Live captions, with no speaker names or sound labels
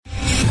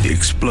The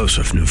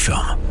explosive new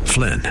film,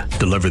 Flynn,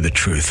 deliver the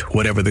truth,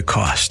 whatever the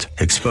cost,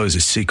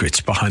 exposes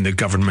secrets behind the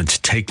government's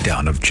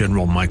takedown of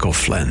General Michael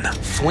Flynn.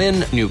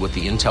 Flynn knew what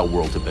the intel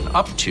world had been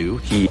up to.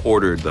 He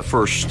ordered the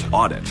first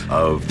audit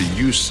of the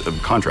use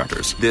of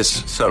contractors.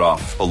 This set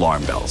off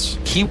alarm bells.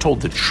 He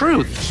told the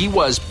truth. He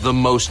was the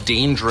most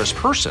dangerous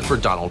person for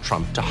Donald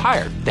Trump to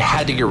hire. They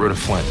had to get rid of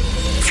Flynn.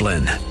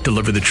 Flynn,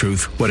 deliver the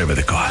truth, whatever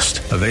the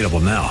cost. Available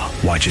now.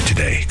 Watch it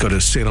today. Go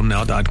to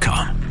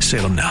salemnow.com.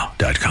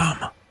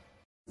 salemnow.com.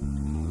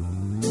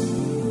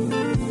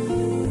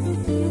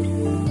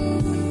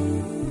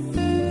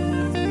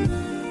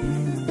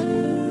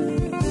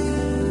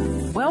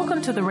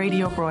 Welcome to the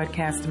radio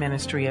broadcast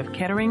ministry of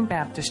Kettering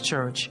Baptist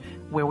Church,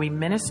 where we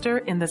minister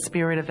in the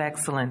spirit of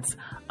excellence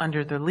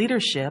under the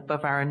leadership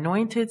of our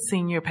anointed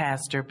senior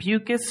pastor,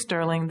 Bucus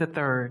Sterling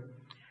III.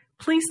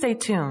 Please stay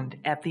tuned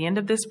at the end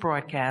of this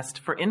broadcast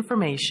for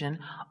information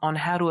on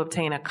how to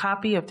obtain a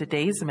copy of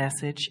today's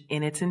message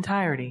in its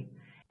entirety.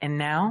 And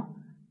now,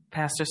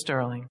 Pastor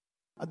Sterling.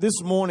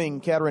 This morning,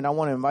 Kettering, I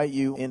want to invite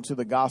you into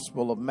the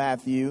Gospel of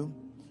Matthew,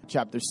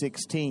 chapter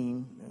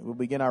 16. We'll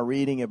begin our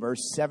reading at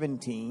verse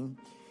 17.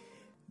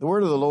 The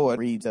word of the Lord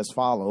reads as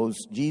follows.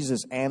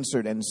 Jesus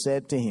answered and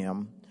said to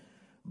him,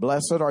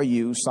 "Blessed are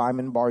you,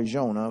 Simon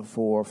Bar-Jonah,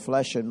 for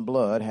flesh and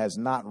blood has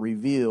not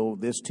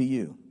revealed this to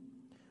you,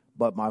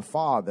 but my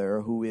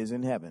Father who is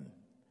in heaven.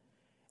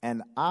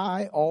 And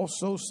I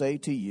also say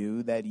to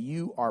you that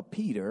you are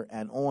Peter,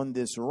 and on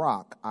this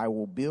rock I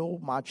will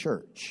build my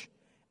church,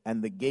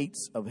 and the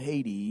gates of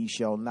Hades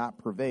shall not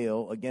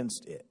prevail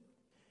against it.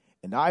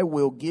 And I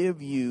will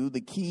give you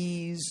the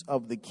keys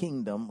of the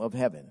kingdom of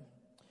heaven.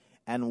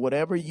 And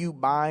whatever you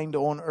bind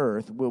on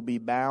earth will be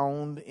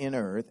bound in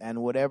earth,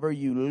 and whatever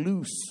you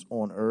loose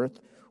on earth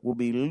will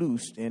be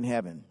loosed in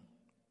heaven."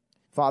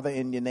 Father,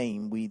 in your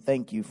name, we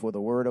thank you for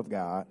the word of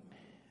God.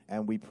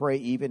 And we pray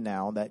even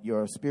now that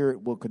your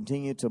spirit will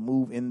continue to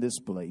move in this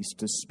place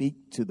to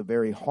speak to the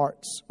very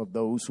hearts of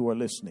those who are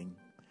listening.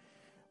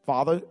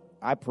 Father,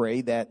 I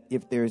pray that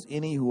if there's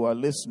any who are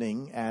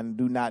listening and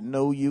do not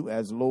know you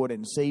as Lord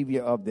and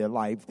Savior of their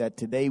life, that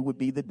today would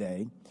be the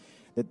day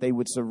that they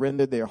would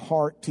surrender their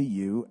heart to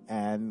you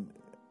and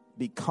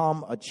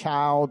become a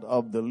child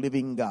of the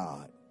living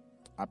God.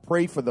 I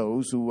pray for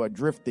those who are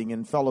drifting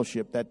in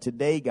fellowship that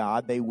today,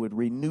 God, they would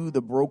renew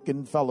the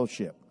broken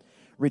fellowship,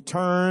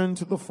 return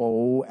to the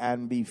fold,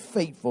 and be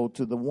faithful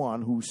to the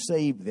one who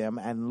saved them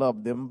and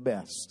loved them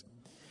best.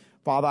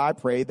 Father, I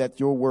pray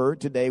that your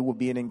word today will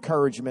be an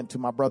encouragement to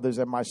my brothers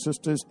and my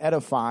sisters,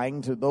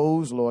 edifying to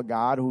those, Lord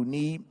God, who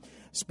need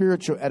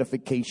spiritual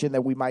edification,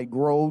 that we might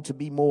grow to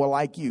be more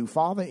like you.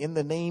 Father, in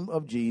the name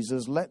of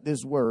Jesus, let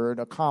this word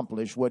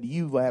accomplish what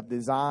you have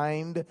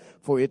designed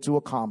for it to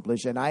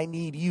accomplish. And I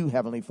need you,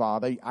 Heavenly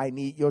Father. I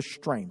need your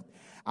strength.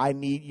 I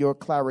need your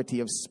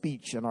clarity of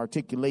speech and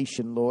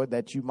articulation, Lord,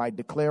 that you might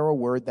declare a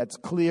word that's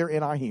clear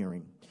in our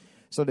hearing,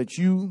 so that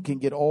you can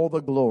get all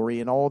the glory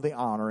and all the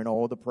honor and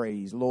all the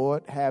praise.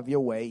 Lord, have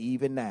your way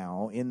even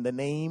now. In the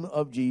name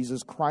of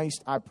Jesus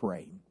Christ, I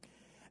pray.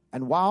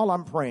 And while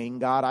I'm praying,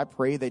 God, I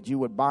pray that you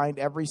would bind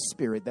every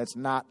spirit that's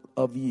not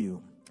of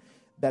you,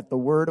 that the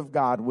word of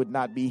God would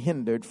not be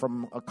hindered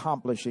from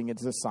accomplishing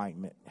its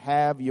assignment.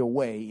 Have your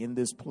way in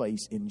this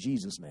place in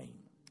Jesus' name.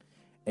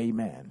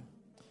 Amen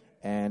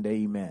and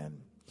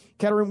amen.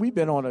 Kettering, we've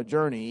been on a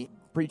journey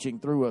preaching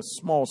through a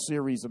small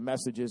series of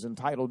messages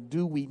entitled,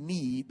 Do We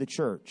Need the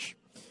Church?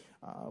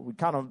 We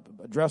kind of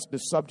addressed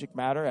this subject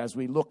matter as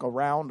we look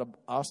around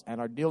us and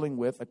are dealing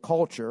with a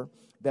culture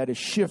that is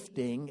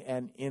shifting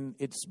and in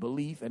its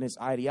belief and its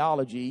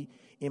ideology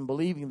in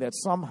believing that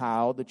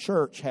somehow the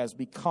church has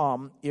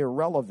become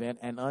irrelevant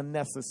and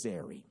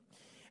unnecessary.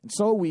 And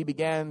so we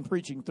began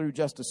preaching through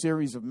just a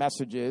series of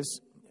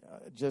messages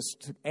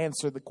just to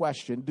answer the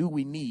question, do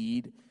we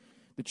need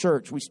the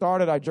church? We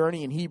started our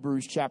journey in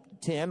Hebrews chapter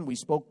 10. We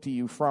spoke to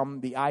you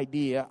from the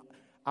idea,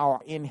 our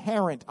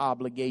inherent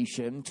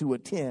obligation to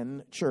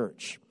attend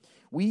church.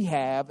 We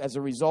have, as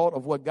a result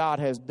of what God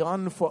has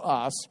done for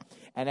us,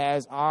 and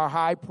as our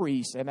high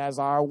priest and as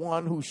our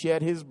one who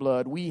shed his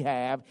blood, we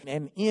have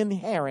an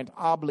inherent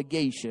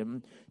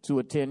obligation to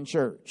attend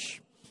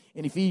church.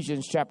 In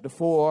Ephesians chapter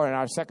 4, in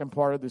our second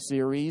part of the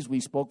series, we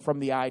spoke from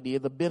the idea,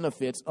 the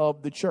benefits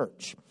of the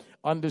church,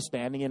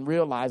 understanding and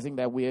realizing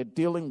that we are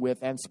dealing with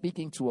and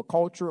speaking to a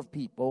culture of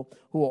people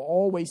who are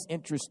always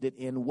interested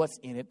in what's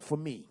in it for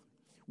me.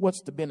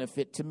 What's the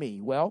benefit to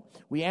me? Well,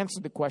 we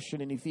answered the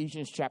question in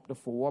Ephesians chapter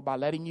 4 by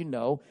letting you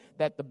know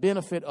that the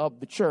benefit of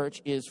the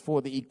church is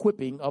for the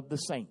equipping of the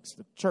saints.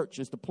 The church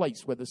is the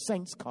place where the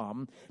saints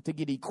come to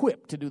get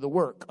equipped to do the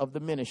work of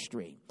the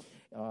ministry.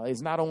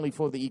 It's not only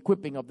for the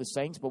equipping of the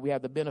saints, but we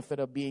have the benefit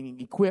of being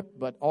equipped,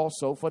 but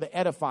also for the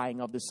edifying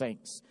of the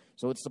saints.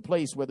 So it's the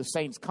place where the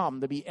saints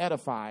come to be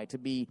edified, to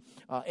be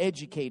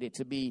educated,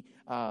 to be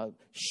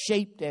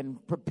shaped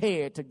and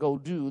prepared to go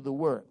do the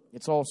work.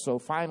 It's also,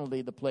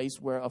 finally, the place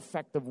where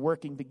effective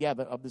working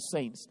together of the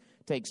saints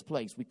takes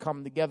place. We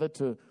come together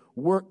to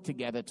work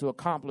together to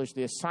accomplish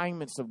the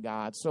assignments of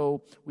God.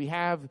 So we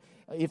have,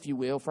 if you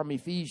will, from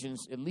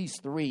Ephesians, at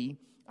least 3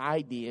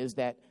 ideas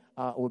that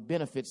or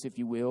benefits, if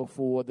you will,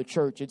 for the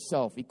church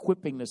itself: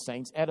 equipping the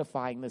saints,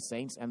 edifying the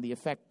saints, and the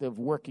effective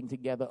working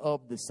together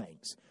of the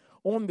saints.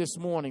 On this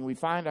morning, we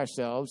find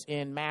ourselves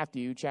in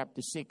Matthew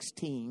chapter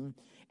 16,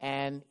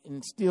 and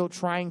still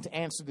trying to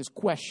answer this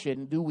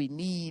question, do we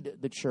need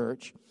the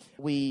church?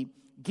 We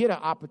get an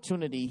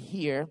opportunity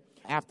here,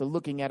 after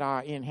looking at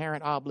our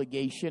inherent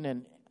obligation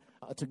and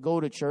to go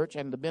to church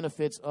and the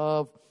benefits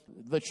of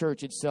the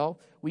church itself,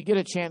 we get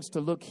a chance to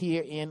look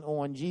here in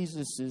on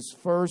Jesus's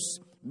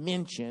first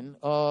mention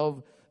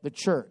of the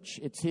church.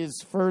 It's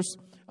his first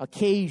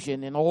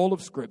occasion in all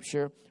of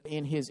Scripture,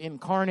 in his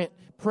incarnate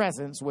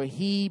presence, where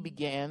he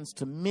begins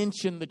to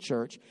mention the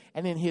church.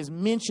 And in his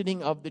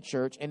mentioning of the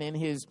church and in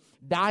his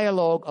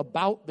dialogue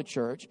about the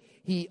church,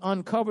 he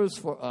uncovers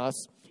for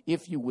us,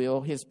 if you will,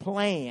 his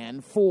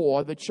plan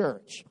for the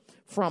church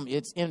from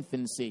its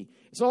infancy.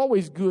 It's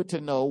always good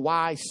to know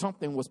why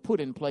something was put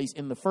in place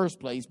in the first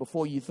place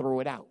before you throw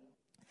it out.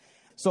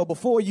 So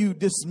before you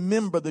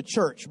dismember the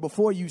church,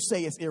 before you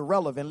say it's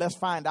irrelevant, let's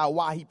find out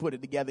why he put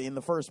it together in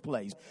the first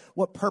place.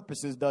 What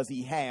purposes does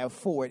he have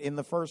for it in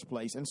the first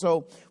place? And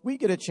so we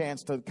get a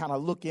chance to kind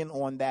of look in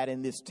on that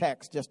in this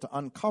text, just to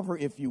uncover,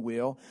 if you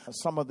will,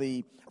 some of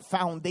the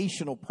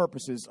foundational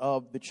purposes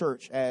of the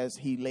church as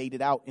he laid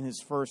it out in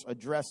his first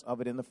address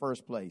of it in the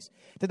first place.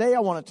 Today I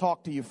want to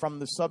talk to you from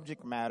the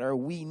subject matter: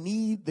 we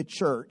need the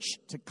church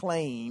to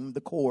claim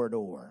the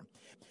corridor.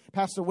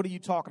 Pastor, what are you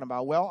talking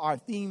about? Well, our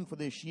theme for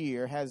this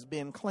year has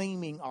been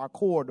claiming our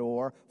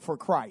corridor for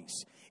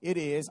Christ. It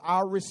is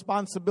our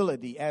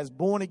responsibility as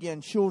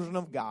born-again children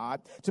of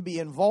God to be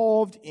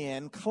involved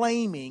in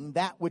claiming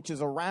that which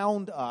is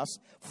around us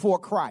for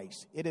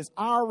Christ. It is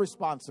our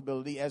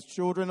responsibility as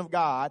children of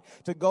God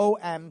to go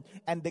and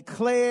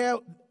declare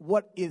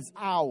what is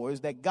ours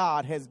that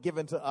God has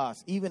given to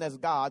us, even as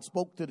God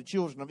spoke to the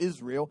children of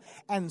Israel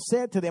and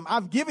said to them,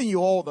 I've given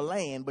you all the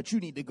land, but you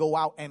need to go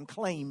out and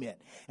claim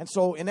it. And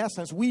so in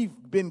essence, we've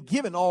been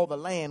given all the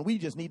land. We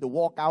just need to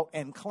walk out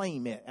and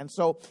claim it. And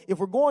so if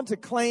we're going to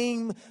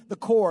claim the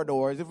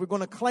corridors, if we're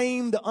going to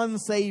claim the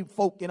unsaved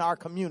folk in our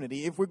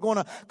community, if we're going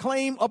to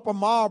claim Upper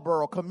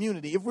Marlboro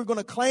community, if we're going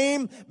to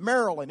claim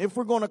Maryland, if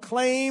we're going to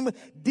claim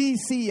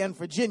D.C. and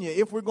Virginia,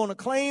 if we're going to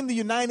claim the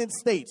United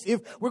States,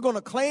 if we're going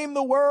to claim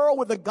the world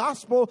with the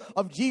gospel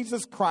of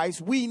Jesus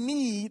Christ, we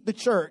need the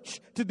church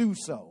to do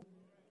so.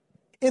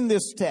 In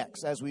this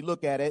text, as we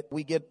look at it,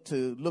 we get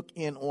to look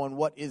in on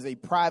what is a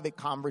private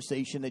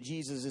conversation that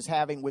Jesus is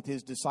having with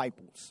his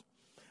disciples.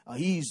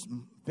 He's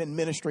been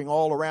ministering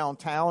all around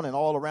town and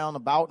all around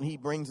about, and he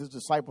brings his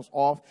disciples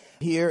off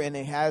here, and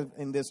they have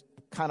in this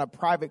kind of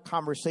private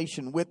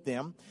conversation with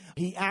them.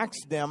 He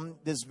asks them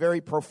this very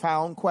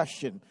profound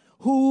question: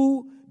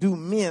 who do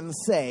men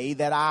say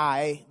that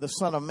I, the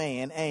Son of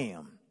Man,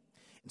 am?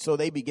 And so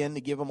they begin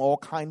to give him all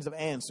kinds of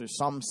answers.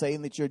 Some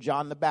saying that you're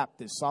John the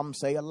Baptist. Some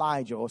say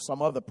Elijah or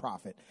some other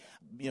prophet.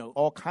 You know,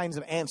 all kinds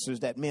of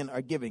answers that men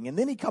are giving. And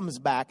then he comes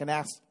back and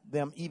asks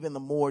them even the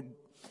more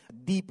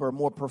deeper,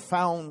 more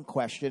profound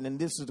question. And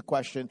this is the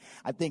question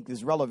I think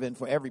is relevant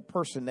for every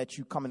person that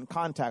you come in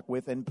contact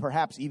with, and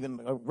perhaps even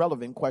a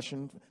relevant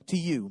question to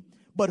you.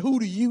 But who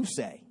do you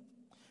say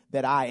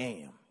that I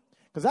am?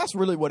 Because that's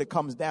really what it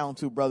comes down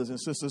to, brothers and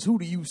sisters. Who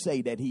do you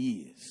say that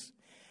he is?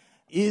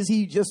 Is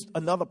he just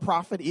another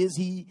prophet? Is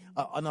he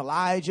an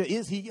Elijah?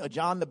 Is he a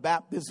John the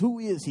Baptist? Who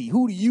is he?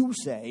 Who do you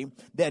say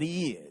that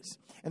he is?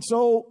 And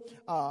so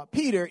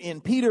Peter,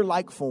 in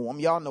Peter-like form,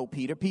 y'all know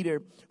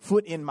Peter,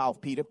 foot in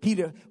mouth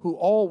Peter who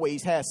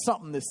always has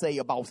something to say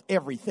about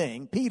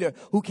everything, Peter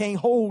who can't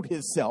hold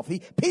himself.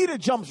 Peter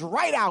jumps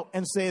right out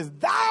and says,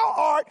 thou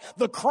art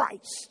the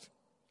Christ,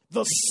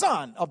 the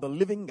Son of the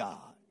living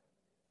God.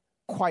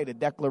 Quite a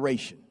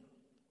declaration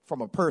from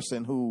a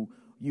person who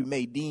you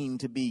may deem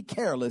to be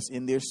careless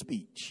in their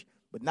speech.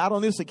 But not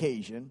on this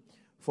occasion,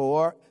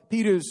 for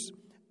Peter's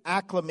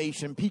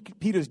acclamation,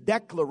 Peter's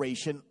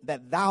declaration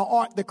that thou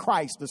art the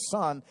Christ, the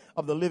Son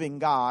of the living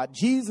God.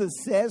 Jesus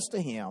says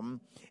to him,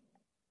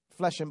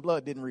 flesh and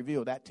blood didn't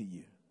reveal that to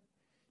you.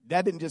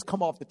 That didn't just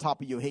come off the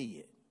top of your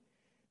head.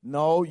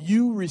 No,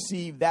 you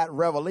received that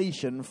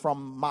revelation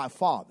from my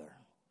Father.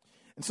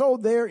 And so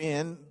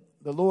therein,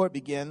 the Lord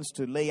begins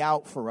to lay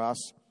out for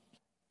us,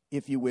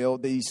 if you will,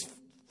 these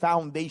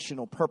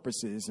foundational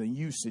purposes and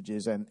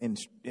usages and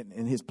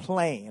his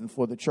plan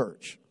for the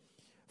church.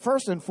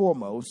 First and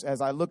foremost,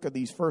 as I look at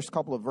these first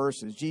couple of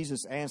verses,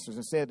 Jesus answers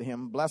and said to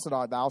him, blessed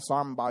art thou,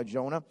 Simon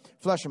Bar-Jonah.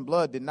 Flesh and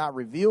blood did not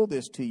reveal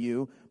this to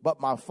you, but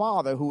my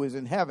Father who is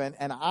in heaven.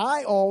 And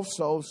I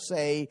also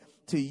say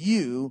to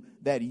you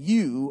that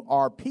you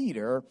are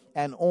Peter,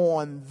 and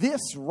on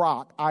this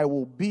rock I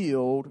will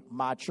build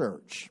my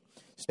church.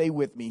 Stay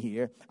with me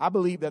here. I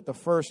believe that the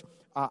first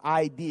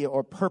idea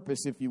or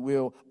purpose, if you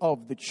will,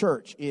 of the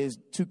church is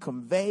to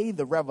convey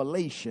the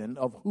revelation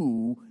of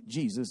who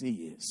Jesus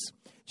is.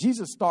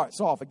 Jesus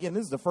starts off, again,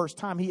 this is the first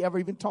time he ever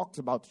even talks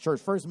about the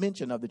church, first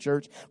mention of the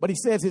church, but he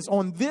says it's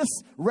on this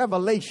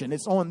revelation,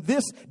 it's on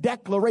this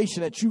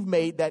declaration that you've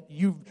made, that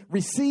you've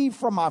received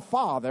from my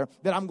Father,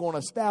 that I'm going to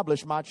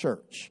establish my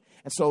church.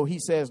 And so he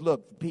says,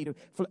 look, Peter,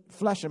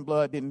 flesh and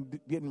blood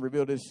didn't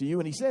reveal this to you.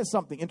 And he says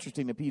something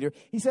interesting to Peter.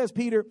 He says,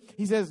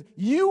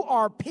 you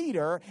are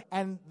Peter.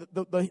 And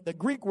the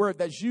Greek word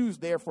that's used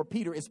there for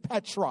Peter is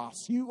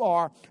Petros. You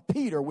are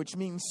Peter, which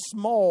means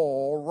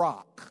small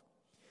rock.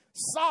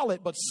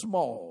 Solid, but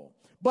small.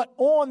 But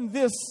on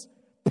this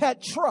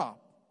Petra,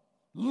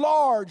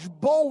 large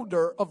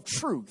boulder of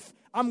truth,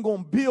 I'm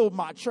going to build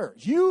my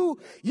church.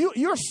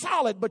 You're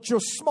solid, but you're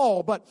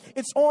small. But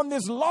it's on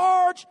this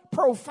large,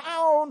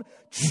 profound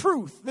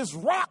truth, this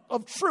rock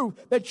of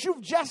truth that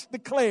you've just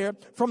declared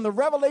from the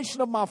revelation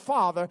of my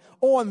Father.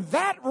 On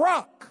that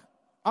rock,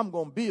 I'm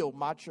going to build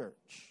my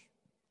church.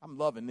 I'm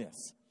loving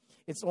this.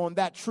 It's on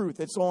that truth.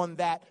 It's on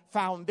that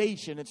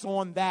foundation. It's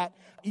on that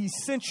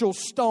essential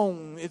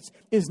stone.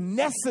 It's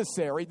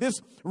necessary. This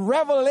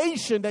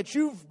revelation that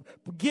you've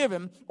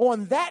given,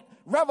 on that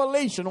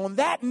revelation, on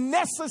that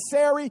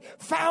necessary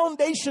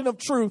foundation of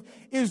truth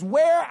is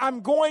where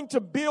I'm going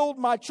to build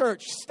my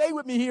church. Stay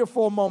with me here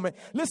for a moment.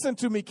 Listen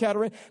to me,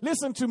 Kettering.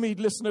 Listen to me,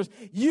 listeners.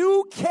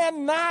 You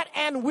cannot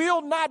and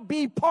will not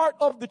be part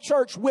of the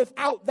church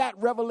without that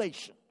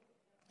revelation.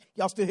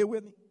 Y'all still here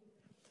with me?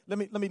 Let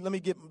me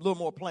get a little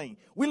more plain.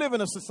 We live in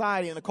a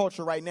society and a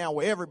culture right now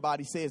where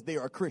everybody says they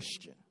are a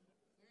Christian.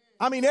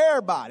 I mean,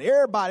 everybody,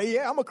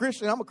 yeah, I'm a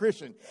Christian.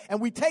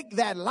 And we take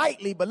that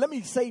lightly, but let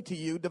me say to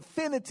you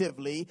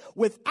definitively,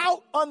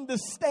 without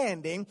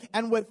understanding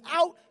and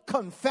without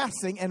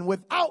confessing and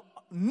without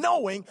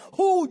knowing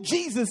who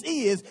Jesus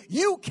is,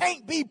 you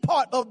can't be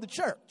part of the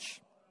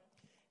church.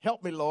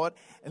 Help me, Lord.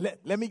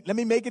 Let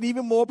me make it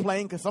even more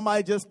plain, because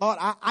somebody just thought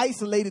I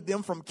isolated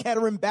them from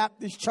Kettering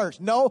Baptist Church.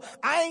 No,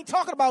 I ain't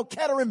talking about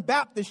Kettering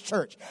Baptist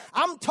Church.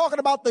 I'm talking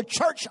about the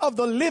church of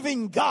the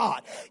living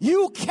God.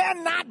 You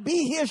cannot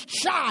be his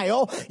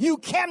child. You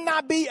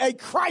cannot be a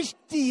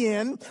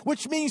Christian,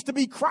 which means to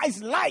be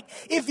Christ-like,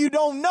 if you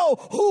don't know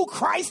who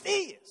Christ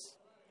is.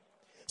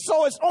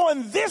 So it's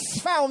on this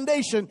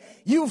foundation,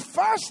 you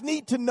first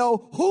need to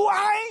know who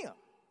I am.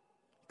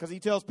 Because he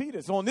tells Peter,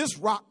 it's on this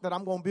rock that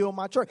I'm going to build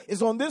my church.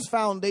 It's on this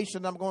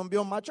foundation that I'm going to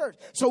build my church.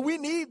 So we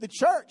need the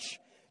church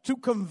to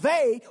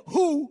convey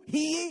who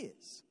he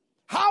is.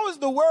 How is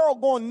the world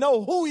going to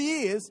know who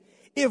he is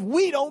if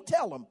we don't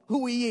tell them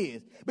who he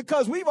is?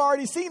 Because we've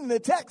already seen in the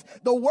text,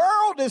 the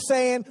world is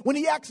saying, when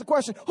he asks the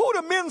question, who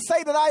do men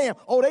say that I am?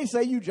 Oh, they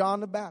say you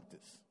John the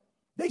Baptist.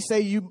 They say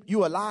you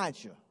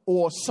Elijah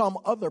or some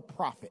other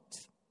prophet.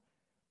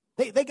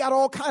 They got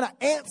all kind of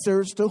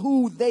answers to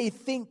who they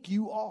think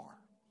you are.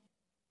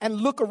 And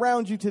look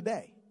around you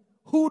today.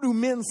 Who do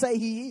men say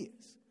he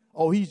is?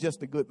 Oh, he's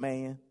just a good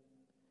man.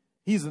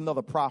 He's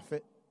another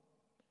prophet.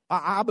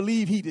 I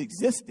believe he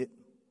existed,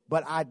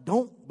 but I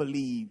don't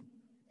believe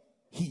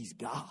he's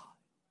God.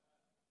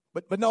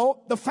 But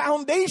no, the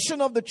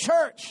foundation of the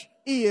church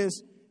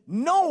is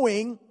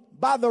knowing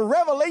by the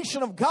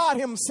revelation of God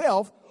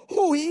himself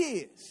who he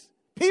is.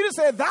 Peter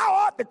said,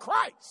 thou art the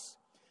Christ.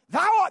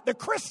 Thou art the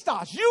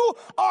Christos. You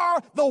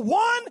are the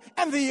one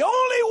and the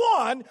only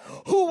one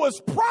who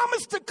was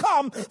promised to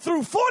come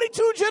through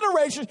 42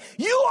 generations.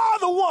 You are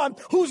the one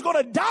who's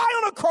going to die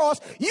on a cross.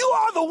 You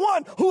are the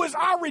one who is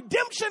our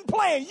redemption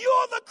plan.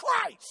 You're the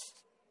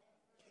Christ.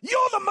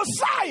 You're the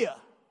Messiah.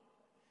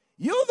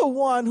 You're the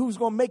one who's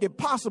going to make it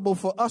possible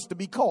for us to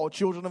be called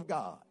children of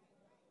God.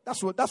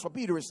 That's what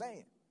Peter is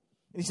saying.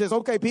 And he says,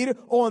 okay, Peter,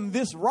 on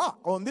this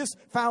rock, on this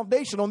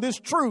foundation, on this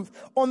truth,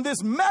 on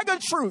this mega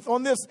truth,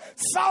 on this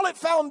solid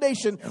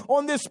foundation,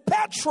 on this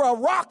Petra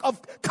rock of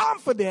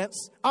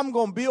confidence, I'm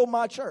going to build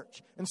my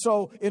church. And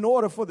so in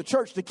order for the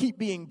church to keep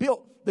being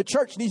built, the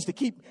church needs to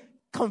keep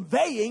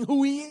conveying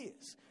who he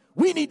is.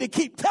 We need to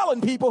keep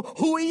telling people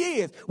who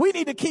he is. We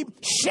need to keep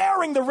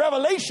sharing the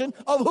revelation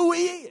of who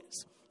he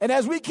is. And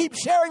as we keep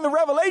sharing the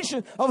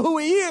revelation of who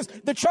he is,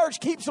 the church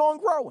keeps on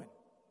growing.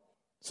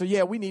 So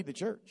yeah, we need the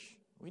church.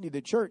 We need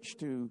the church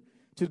to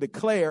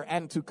declare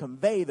and to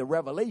convey the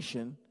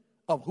revelation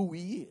of who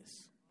he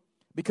is.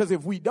 Because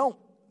if we don't,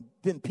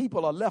 then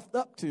people are left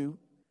up to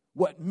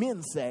what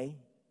men say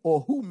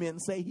or who men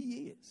say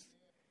he is.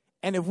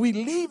 And if we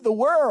leave the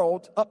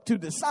world up to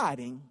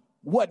deciding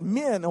what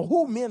men or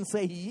who men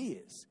say he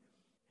is,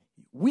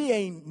 we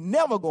ain't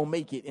never going to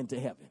make it into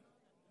heaven.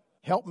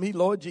 Help me,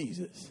 Lord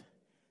Jesus.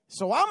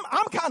 So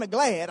I'm kind of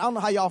glad. I don't know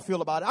how y'all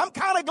feel about it. I'm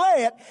kind of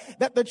glad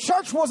that the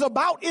church was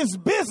about its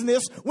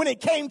business when it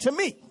came to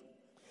me.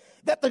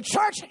 That the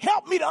church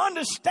helped me to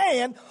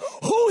understand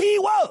who he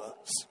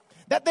was.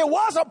 That there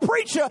was a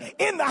preacher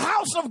in the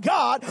house of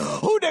God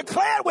who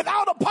declared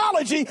without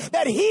apology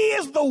that he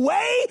is the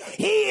way,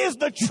 he is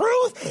the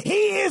truth,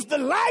 he is the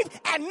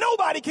life, and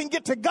nobody can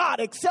get to God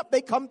except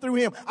they come through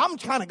him. I'm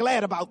kind of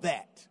glad about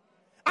that.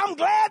 I'm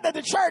glad that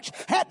the church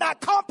had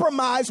not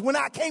compromised when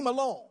I came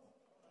along.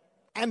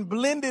 and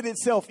blended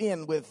itself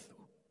in with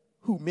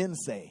who men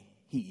say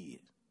he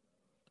is.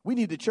 We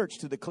need the church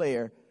to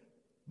declare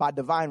by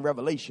divine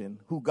revelation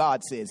who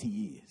God says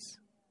he is.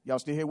 Y'all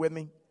still here with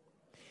me?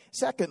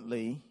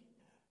 Secondly,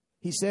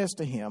 he says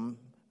to him,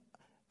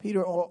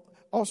 Peter,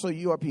 also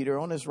you are Peter,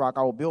 on this rock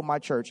I will build my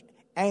church,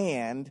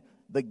 and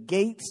the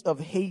gates of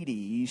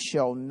Hades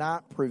shall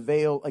not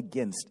prevail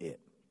against it.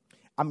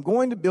 I'm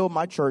going to build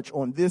my church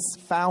on this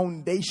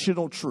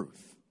foundational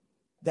truth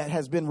that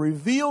has been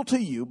revealed to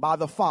you by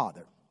the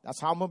Father. That's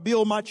how I'm going to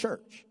build my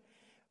church.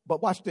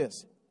 But watch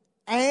this.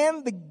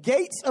 And the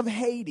gates of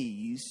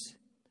Hades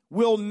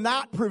will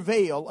not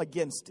prevail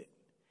against it.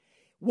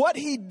 What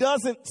he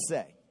doesn't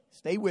say,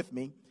 stay with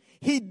me,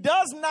 he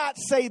does not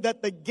say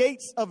that the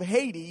gates of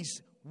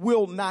Hades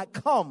will not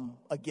come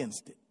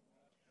against it.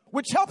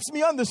 Which helps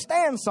me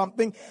understand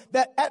something,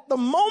 that at the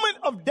moment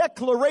of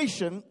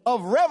declaration,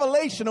 of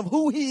revelation of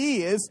who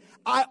he is,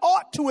 I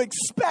ought to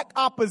expect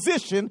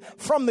opposition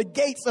from the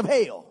gates of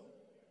hell.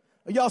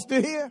 Are y'all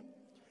still here?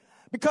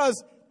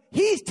 Because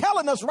he's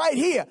telling us right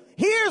here,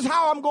 here's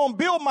how I'm going to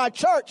build my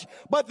church,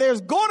 but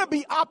there's going to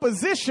be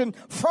opposition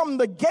from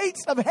the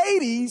gates of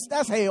Hades,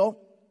 that's hell,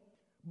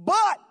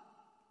 but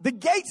the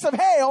gates of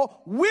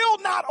hell will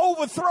not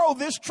overthrow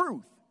this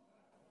truth.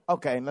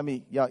 Okay,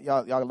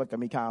 y'all look at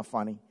me kind of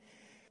funny.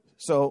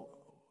 So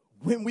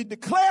when we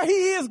declare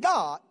he is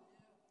God,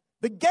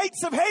 the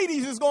gates of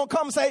Hades is going to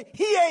come and say,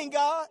 he ain't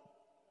God.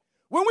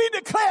 When we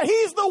declare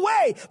he's the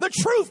way, the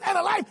truth, and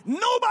the life,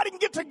 nobody can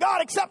get to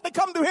God except they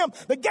come through him.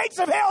 The gates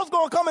of hell is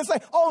going to come and say,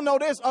 oh no,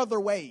 there's other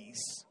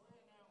ways.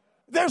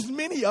 There's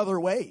many other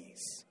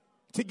ways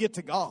to get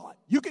to God.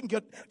 You can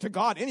get to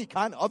God any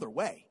kind of other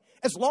way.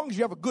 As long as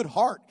you have a good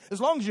heart,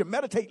 as long as you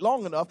meditate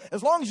long enough,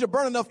 as long as you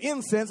burn enough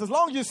incense, as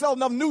long as you sell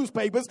enough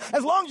newspapers,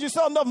 as long as you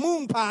sell enough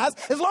moon pies,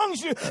 as long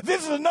as you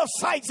visit enough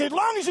sites, as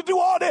long as you do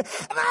all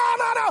this.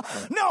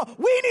 No.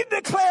 We need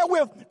to declare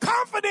with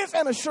confidence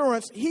and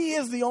assurance, he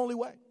is the only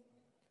way.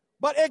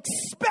 But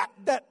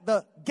expect that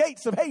the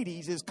gates of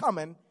Hades is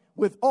coming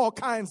with all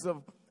kinds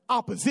of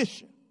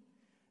opposition.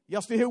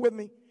 Y'all still here with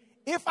me?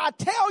 If I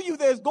tell you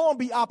there's going to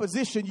be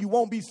opposition, you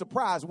won't be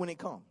surprised when it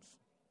comes.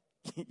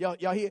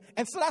 Y'all hear?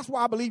 And so that's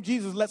why I believe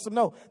Jesus lets them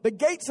know the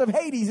gates of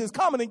Hades is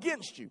coming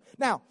against you.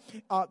 Now,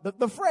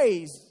 the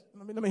phrase,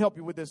 let me help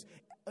you with this.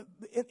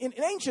 In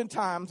ancient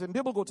times, in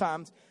biblical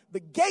times, the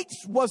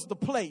gates was the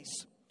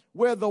place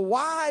where the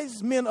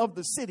wise men of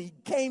the city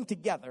came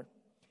together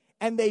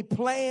and they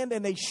planned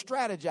and they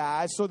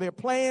strategized. So their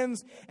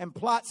plans and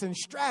plots and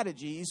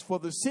strategies for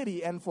the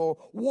city and for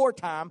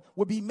wartime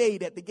would be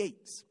made at the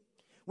gates.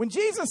 When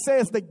Jesus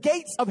says the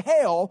gates of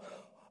hell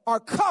are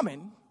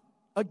coming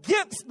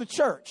against the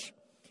church,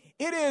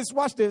 it is,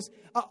 watch this,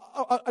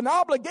 an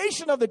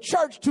obligation of the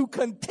church to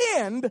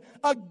contend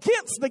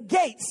against the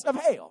gates of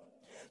hell.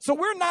 So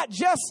we're not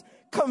just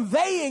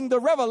conveying the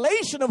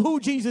revelation of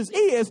who Jesus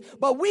is,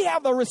 but we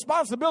have the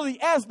responsibility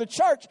as the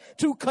church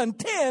to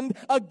contend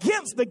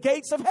against the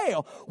gates of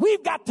hell.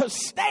 We've got to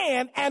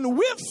stand and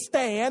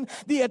withstand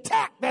the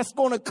attack that's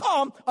going to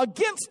come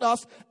against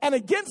us and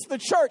against the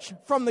church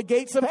from the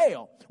gates of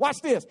hell.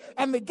 Watch this.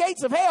 And the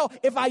gates of hell,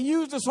 if I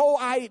use this whole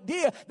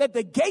idea that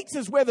the gates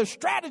is where the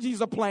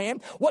strategies are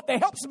planned, what that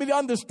helps me to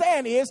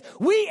understand is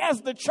we as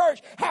the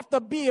church have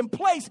to be in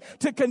place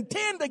to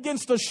contend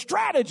against the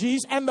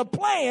strategies and the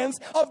plans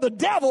of the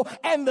devil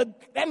and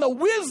the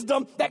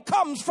wisdom that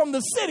comes from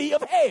the city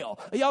of hell.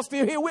 Are y'all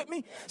still here with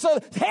me? So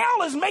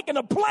hell is making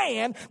a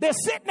plan. They're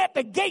sitting at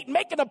the gate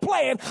making a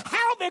plan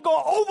how they're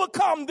going to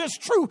overcome this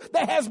truth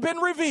that has been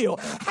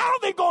revealed. How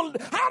they going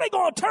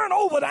to turn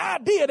over the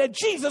idea that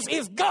Jesus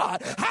is God.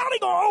 How are they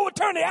going to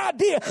overturn the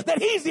idea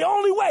that he's the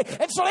only way?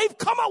 And so they've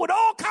come up with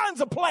all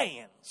kinds of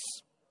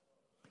plans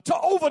to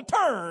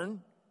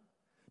overturn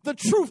the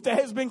truth that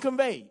has been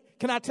conveyed.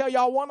 Can I tell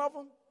y'all one of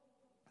them?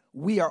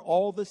 We are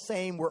all the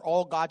same. We're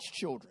all God's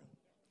children.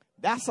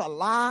 That's a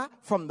lie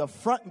from the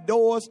front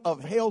doors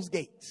of hell's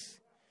gates.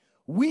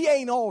 We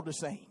ain't all the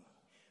same.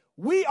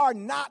 We are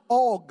not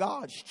all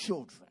God's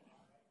children.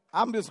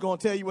 I'm just going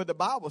to tell you what the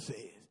Bible says.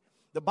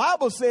 The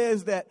Bible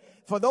says that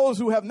for those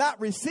who have not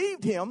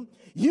received him,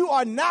 you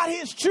are not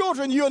his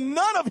children. You're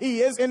none of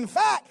his. In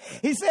fact,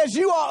 he says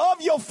you are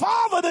of your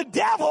father, the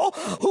devil,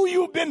 who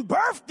you've been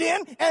birthed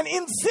in, and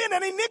in sin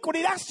and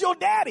iniquity. That's your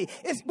daddy.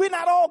 We're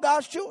not all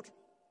God's children.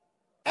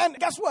 And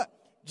guess what?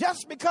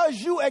 Just because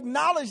you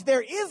acknowledge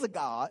there is a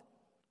God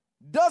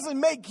doesn't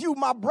make you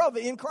my brother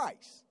in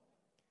Christ.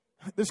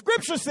 The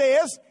scripture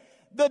says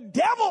the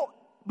devil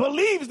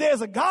believes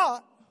there's a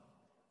God.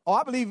 Oh,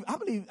 I believe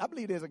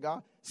there's a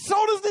God. So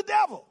does the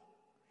devil,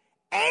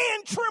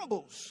 and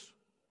trembles.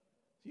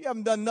 You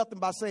haven't done nothing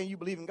by saying you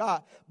believe in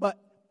God. But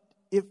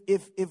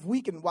if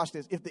we can watch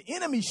this, if the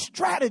enemy's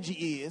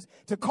strategy is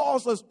to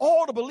cause us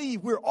all to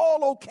believe we're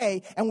all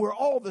okay and we're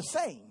all the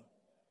same,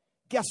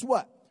 guess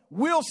what?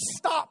 We'll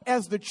stop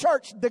as the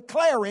church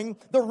declaring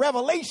the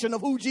revelation of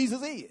who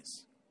Jesus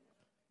is.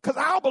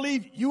 Because I'll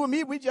believe you and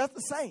me, we're just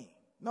the same.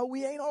 No,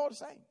 we ain't all the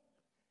same.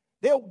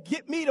 They'll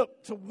get me to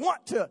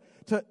want to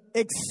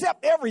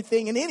accept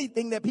everything and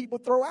anything that people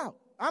throw out.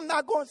 I'm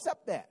not going to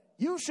accept that.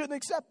 You shouldn't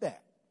accept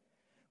that.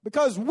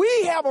 Because we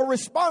have a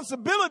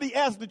responsibility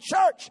as the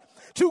church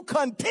to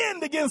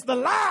contend against the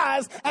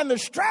lies and the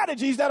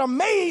strategies that are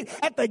made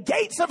at the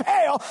gates of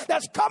hell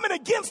that's coming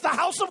against the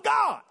house of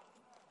God.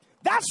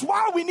 That's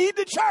why we need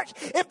the church.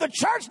 If the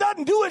church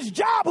doesn't do its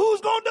job,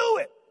 who's going to do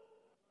it?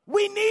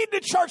 We need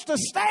the church to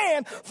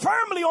stand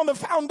firmly on the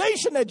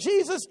foundation that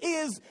Jesus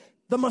is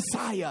the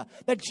Messiah,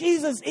 that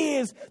Jesus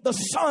is the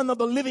Son of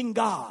the living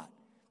God,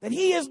 that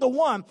he is the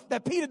one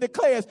that Peter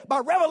declares by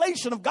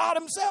revelation of God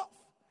himself,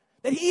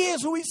 that he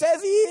is who he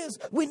says he is.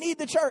 We need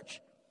the church.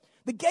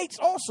 The gates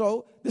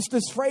also, this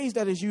phrase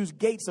that is used,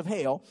 gates of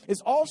hell,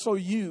 is also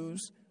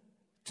used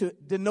to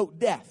denote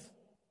death.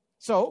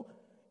 So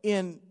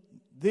in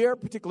their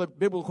particular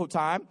biblical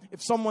time,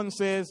 if someone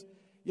says,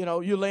 you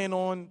know, you're laying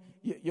on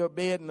your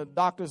bed and the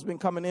doctor's been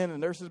coming in and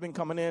the nurse has been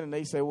coming in and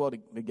they say, well,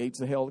 the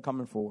gates of hell are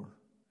coming for.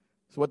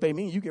 So what they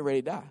mean, you get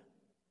ready to die.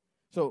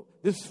 So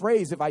this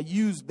phrase, if I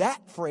use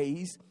that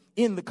phrase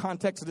in the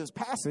context of this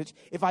passage,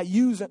 if I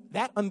use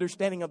that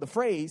understanding of the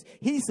phrase,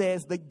 he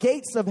says the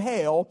gates of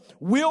hell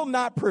will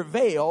not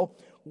prevail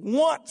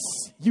once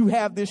you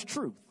have this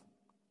truth.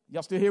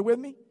 Y'all still here with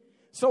me?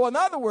 So in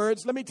other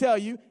words, let me tell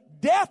you,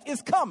 death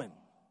is coming.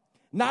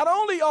 Not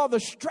only are the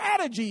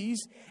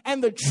strategies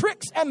and the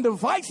tricks and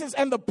devices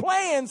and the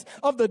plans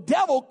of the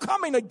devil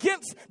coming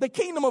against the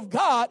kingdom of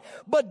God,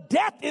 but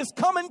death is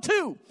coming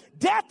too.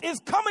 Death is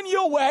coming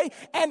your way.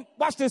 And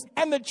watch this.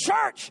 And the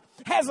church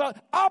has an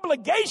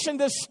obligation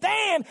to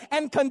stand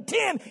and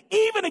contend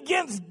even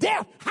against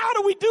death. How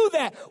do we do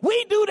that?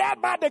 We do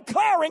that by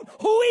declaring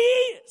who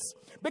he is.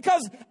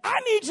 Because I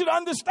need you to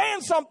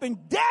understand something.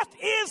 Death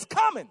is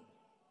coming.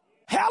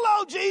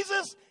 Hello,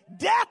 Jesus.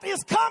 Death is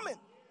coming.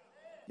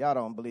 Y'all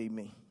don't believe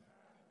me.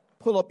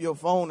 Pull up your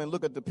phone and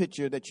look at the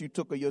picture that you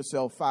took of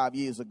yourself 5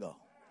 years ago.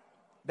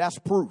 That's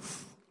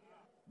proof.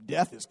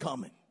 Death is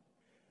coming.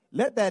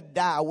 Let that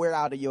dye wear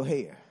out of your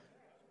hair.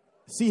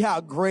 See how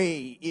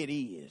gray it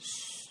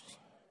is.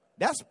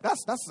 That's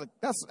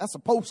a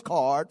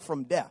postcard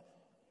from death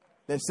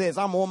that says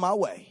I'm on my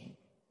way.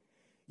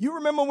 You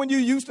remember when you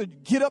used to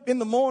get up in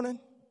the morning,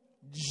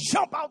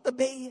 jump out the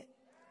bed,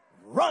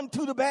 run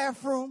to the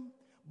bathroom,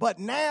 but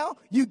now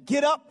you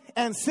get up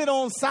and sit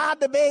on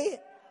side the bed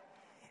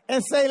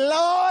and say,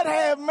 Lord,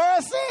 have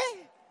mercy.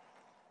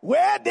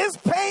 Where'd this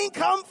pain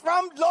come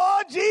from,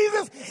 Lord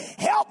Jesus?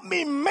 Help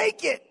me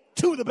make it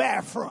to the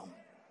bathroom.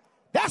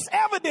 That's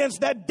evidence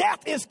that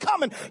death is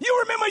coming. You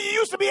remember you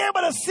used to be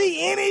able to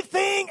see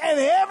anything and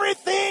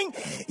everything.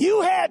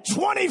 You had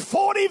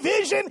 20/40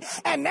 vision,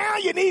 and now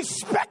you need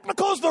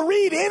spectacles to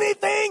read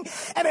anything,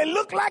 and it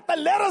looked like the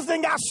letters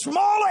then got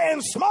smaller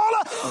and smaller.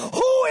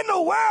 Who in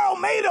the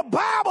world made a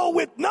Bible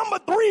with number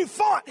 3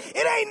 font?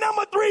 It ain't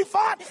number 3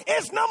 font.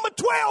 It's number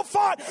 12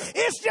 font.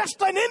 It's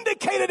just an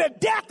indicator that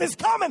death is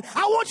coming.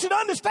 I want you to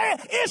understand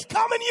it's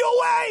coming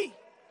your way.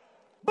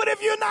 But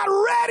if you're not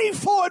ready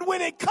for it when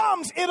it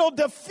comes, it'll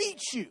defeat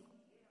you.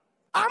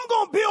 I'm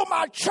going to build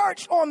my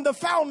church on the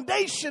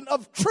foundation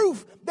of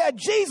truth that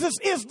Jesus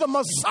is the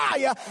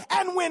Messiah.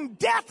 And when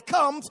death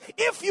comes,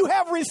 if you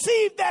have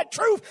received that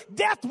truth,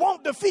 death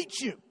won't defeat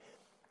you.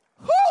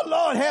 Oh,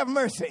 Lord, have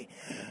mercy.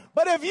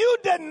 But if you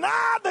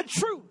deny the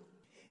truth,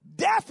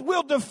 death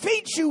will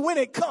defeat you when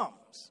it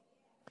comes.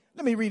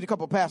 Let me read a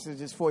couple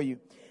passages for you,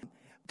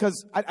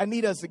 because I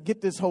need us to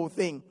get this whole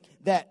thing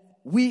that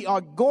we are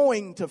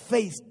going to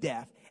face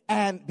death.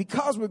 And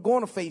because we're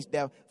going to face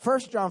death, 1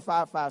 John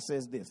 5:5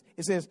 says this.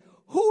 It says,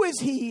 who is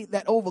he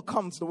that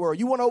overcomes the world?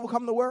 You want to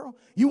overcome the world?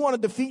 You want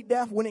to defeat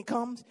death when it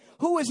comes?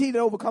 Who is he that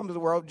overcomes the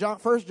world?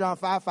 1 John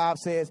 5:5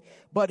 says,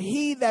 but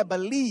he that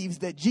believes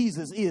that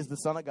Jesus is the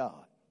Son of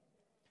God.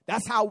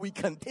 That's how we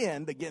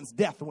contend against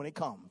death when it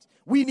comes.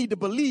 We need to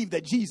believe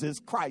that Jesus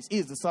Christ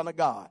is the Son of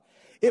God.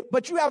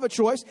 But you have a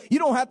choice. You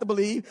don't have to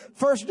believe.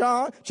 1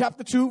 John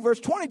chapter 2, verse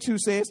 22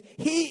 says,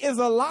 he is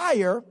a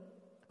liar.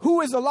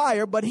 Who is a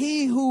liar? But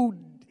he who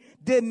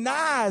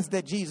denies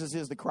that Jesus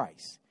is the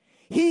Christ.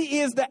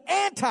 He is the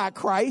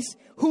Antichrist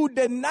who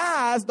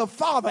denies the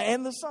Father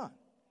and the Son.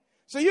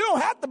 So you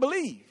don't have to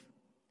believe.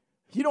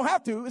 You don't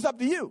have to. It's up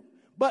to you.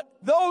 But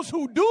those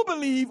who do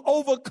believe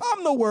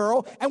overcome the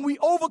world, and we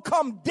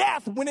overcome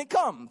death when it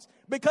comes,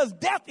 because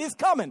death is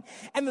coming.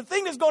 And the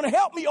thing that's going to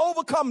help me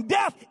overcome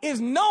death is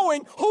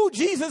knowing who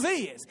Jesus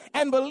is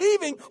and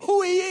believing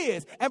who he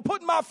is and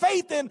putting my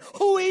faith in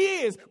who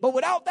he is. But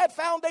without that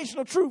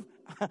foundational truth,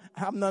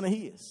 I'm none of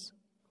his.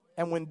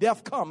 And when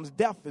death comes,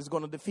 death is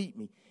going to defeat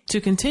me. To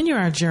continue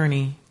our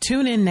journey,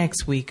 tune in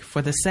next week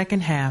for the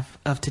second half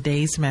of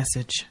today's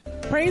message.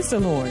 Praise the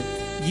Lord.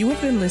 You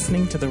have been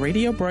listening to the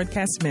radio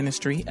broadcast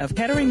ministry of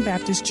Kettering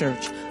Baptist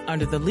Church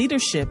under the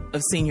leadership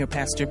of Senior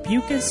Pastor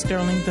Bucas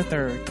Sterling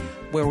III,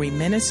 where we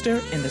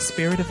minister in the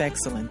spirit of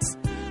excellence.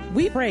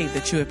 We pray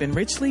that you have been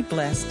richly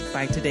blessed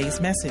by today's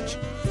message.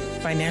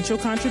 Financial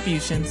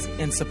contributions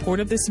in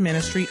support of this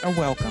ministry are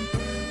welcome.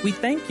 We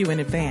thank you in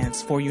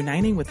advance for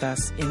uniting with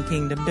us in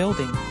kingdom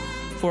building.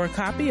 For a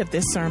copy of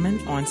this sermon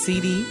on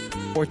CD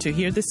or to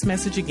hear this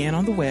message again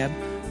on the web,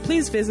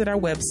 please visit our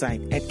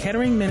website at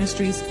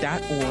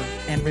ketteringministries.org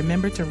and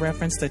remember to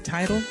reference the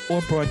title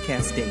or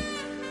broadcast date.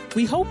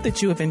 We hope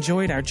that you have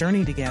enjoyed our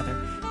journey together,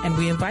 and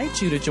we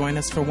invite you to join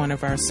us for one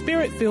of our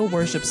Spirit-filled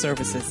worship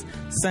services,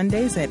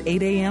 Sundays at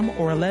 8 a.m.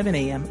 or 11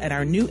 a.m. at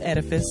our new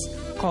edifice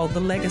called the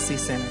Legacy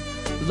Center,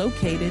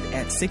 located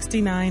at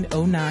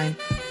 6909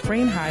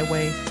 Crane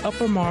Highway,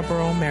 Upper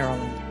Marlboro,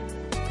 Maryland.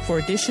 For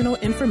additional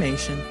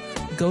information,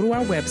 go to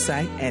our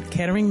website at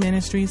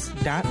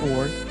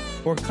ketteringministries.org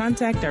or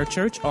contact our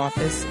church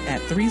office at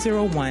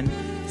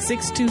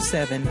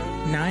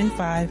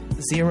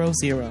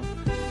 301-627-9500.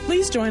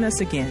 Please join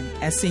us again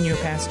as Senior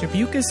Pastor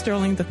Bucas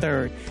Sterling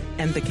III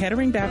and the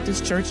Kettering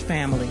Baptist Church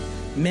family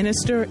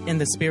minister in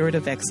the spirit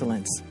of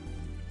excellence.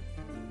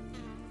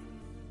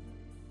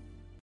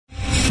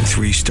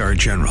 3-star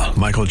General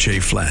Michael J.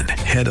 Flynn,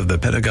 head of the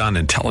Pentagon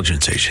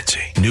Intelligence Agency,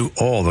 knew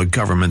all the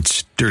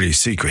government's dirty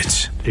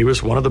secrets. He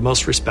was one of the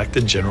most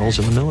respected generals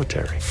in the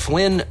military.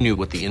 Flynn knew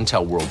what the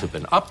intel world had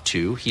been up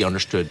to. He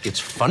understood its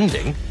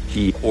funding.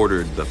 He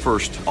ordered the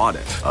first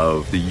audit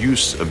of the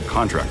use of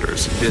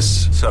contractors.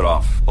 This set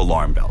off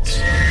alarm bells.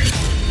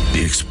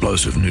 The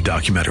explosive new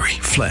documentary,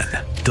 Flynn,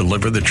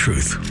 Deliver the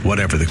Truth,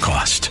 Whatever the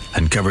Cost,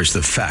 uncovers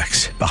the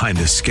facts behind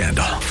this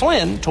scandal.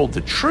 Flynn told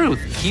the truth.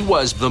 He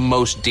was the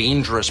most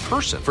dangerous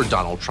person for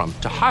Donald Trump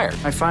to hire.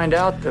 I find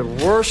out the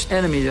worst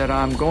enemy that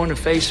I'm going to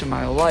face in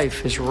my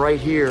life is right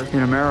here in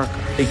America.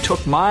 They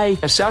took my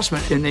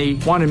assessment and they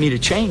wanted me to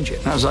change it.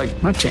 And I was like,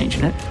 I'm not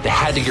changing it. They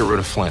had to get rid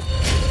of Flynn.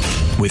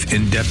 With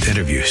in-depth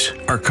interviews,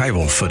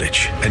 archival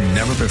footage, and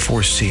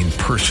never-before-seen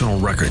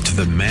personal records of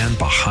the man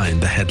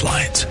behind the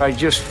headlines. I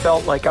just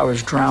felt like I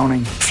was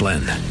drowning.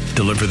 Flynn,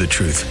 Deliver the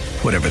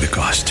Truth, Whatever the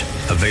Cost.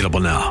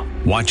 Available now.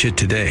 Watch it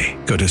today.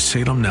 Go to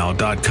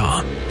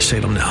salemnow.com.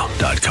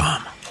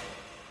 salemnow.com.